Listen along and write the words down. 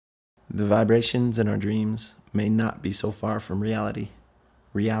The vibrations in our dreams may not be so far from reality.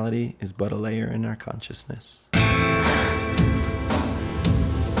 Reality is but a layer in our consciousness.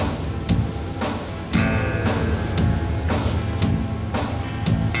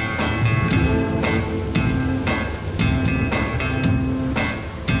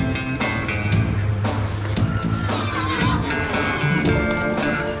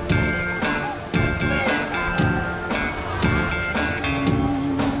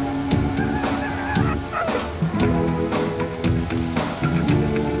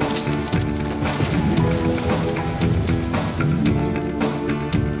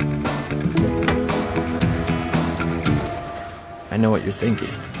 I know what you're thinking.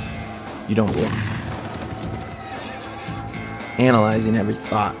 You don't belong. Analyzing every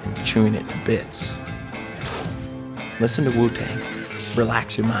thought and chewing it to bits. Listen to Wu-Tang.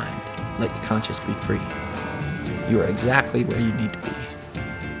 Relax your mind. Let your conscience be free. You are exactly where you need to be.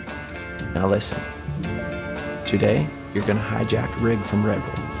 Now listen. Today, you're gonna hijack a rig from Red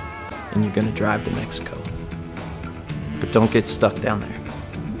Bull, and you're gonna drive to Mexico. But don't get stuck down there.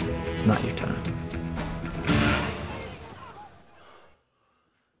 It's not your time.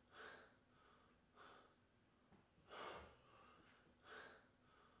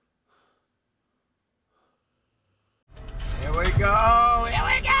 Here we go! Here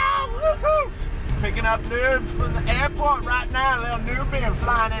we go! Woohoo! Picking up noobs from the airport right now. Little Nubian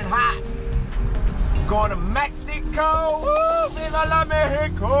flying in hot. Going to Mexico! Woo! Viva la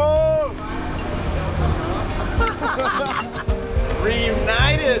Mexico!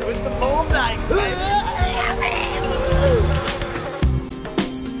 Reunited with the bullseye.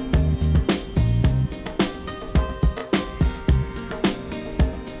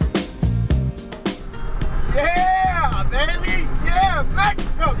 Yeah, baby! Yeah,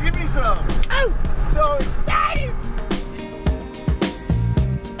 Mexico! Give me some! Oh, so excited!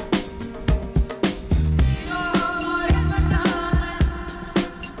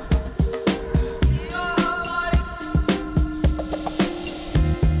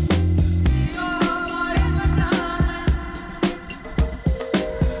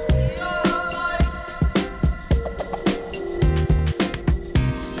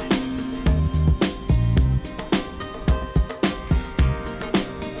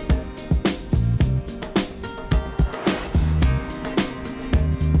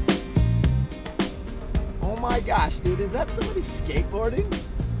 Oh my gosh, dude, is that somebody skateboarding?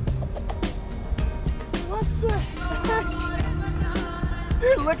 What the heck?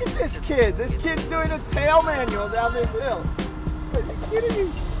 Dude, look at this kid. This kid's doing a tail manual down this hill. Are you kidding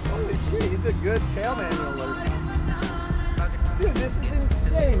me? Holy shit, he's a good tail manualer. Dude, this is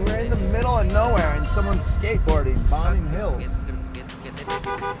insane. We're in the middle of nowhere and someone's skateboarding, bombing hills.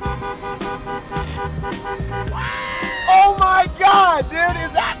 Oh my god, dude,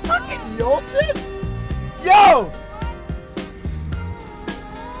 is that fucking Yolson? Yo!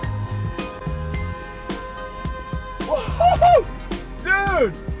 Whoa!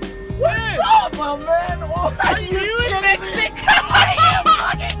 Dude! What's up, my man? Are you in Mexico?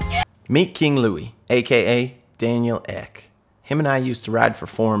 Meet King Louie, aka Daniel Eck. Him and I used to ride for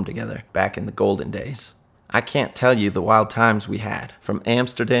Forum together back in the golden days. I can't tell you the wild times we had, from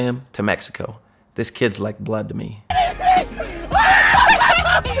Amsterdam to Mexico. This kid's like blood to me. Dude,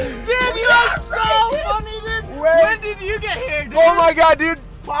 you are so funny, dude! When did you get here, dude? Oh my god, dude!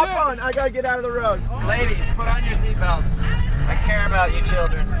 Pop on! I gotta get out of the road. Ladies, put on your seatbelts. I care about you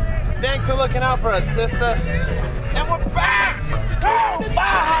children. Thanks for looking out for us, sister. And we're back! Oh,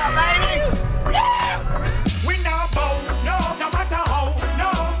 Baja, baby! Yeah! We not bow, no, no matter how,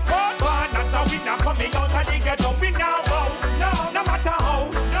 no. But that's how we not coming out of the ghetto. We not bow, no matter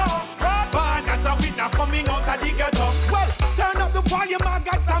how, no. But that's how we not coming out of the ghetto. Well, turn up the volume, I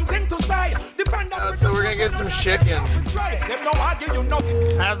got something to say. So we're gonna get some chicken.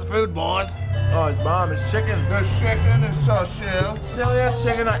 How's the food, boys? Oh, it's bomb. It's chicken. Good chicken. It's so chill. Chilliest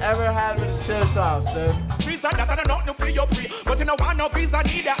chicken I ever had with a chill sauce, dude. Visa that I don't know for your free, but you know I know visa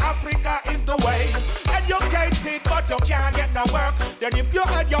neither. Africa is the way. Educated, but you can't get no work. Then if you're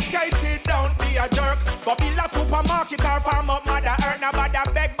educated, don't be a jerk. Go build a supermarket or farm up Mother Earth. Now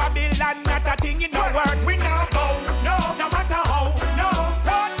bother beg Babylon, not a thing in no worth. We now go, no matter how, no.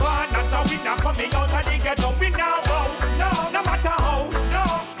 But that's how we not coming out of the ghetto. We now go, no matter how, no.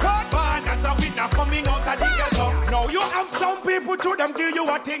 But that's how we not coming out of the ghetto. No, you have some people to them give you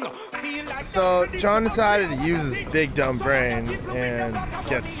a thing. Feel like So John decided to use his big dumb brain and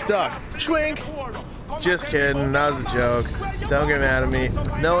get stuck. Schwink! Just kidding, that was a joke. Don't get mad at me.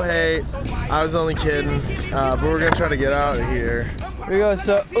 No hate, I was only kidding. But we're gonna try to get out of here. We go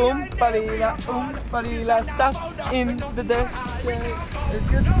so oompa-dee-la, stuff in the desk. There's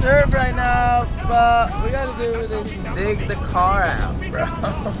good surf right now, but we gotta do is dig the car out, bro.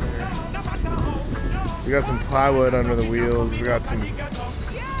 We got some plywood under the wheels. We got some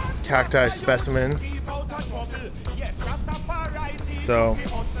cacti specimen. So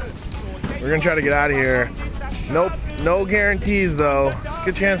we're gonna try to get out of here. Nope, no guarantees though. It's a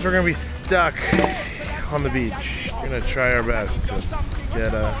good chance we're gonna be stuck on the beach. We're gonna try our best to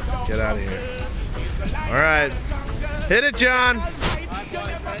get out of here. All right, hit it, John.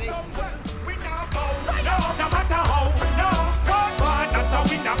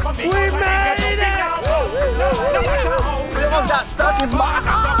 We made it! We almost got stuck in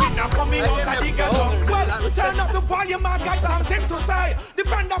Baja. Turn up the volume, I got something to say.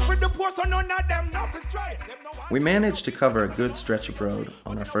 Defend up with the poor, so none of them nothing straight. We managed to cover a good stretch of road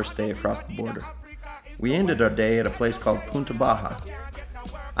on our first day across the border. We ended our day at a place called Punta Baja.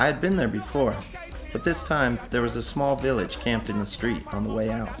 I had been there before, but this time there was a small village camped in the street on the way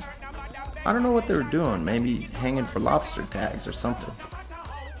out. I don't know what they were doing, maybe hanging for lobster tags or something.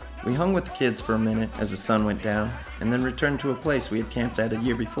 We hung with the kids for a minute as the sun went down, and then returned to a place we had camped at a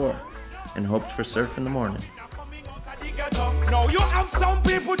year before, and hoped for surf in the morning. Now you have some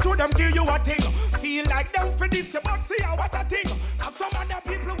people to them give you a thing. Feel like them for this, but see how what a thing.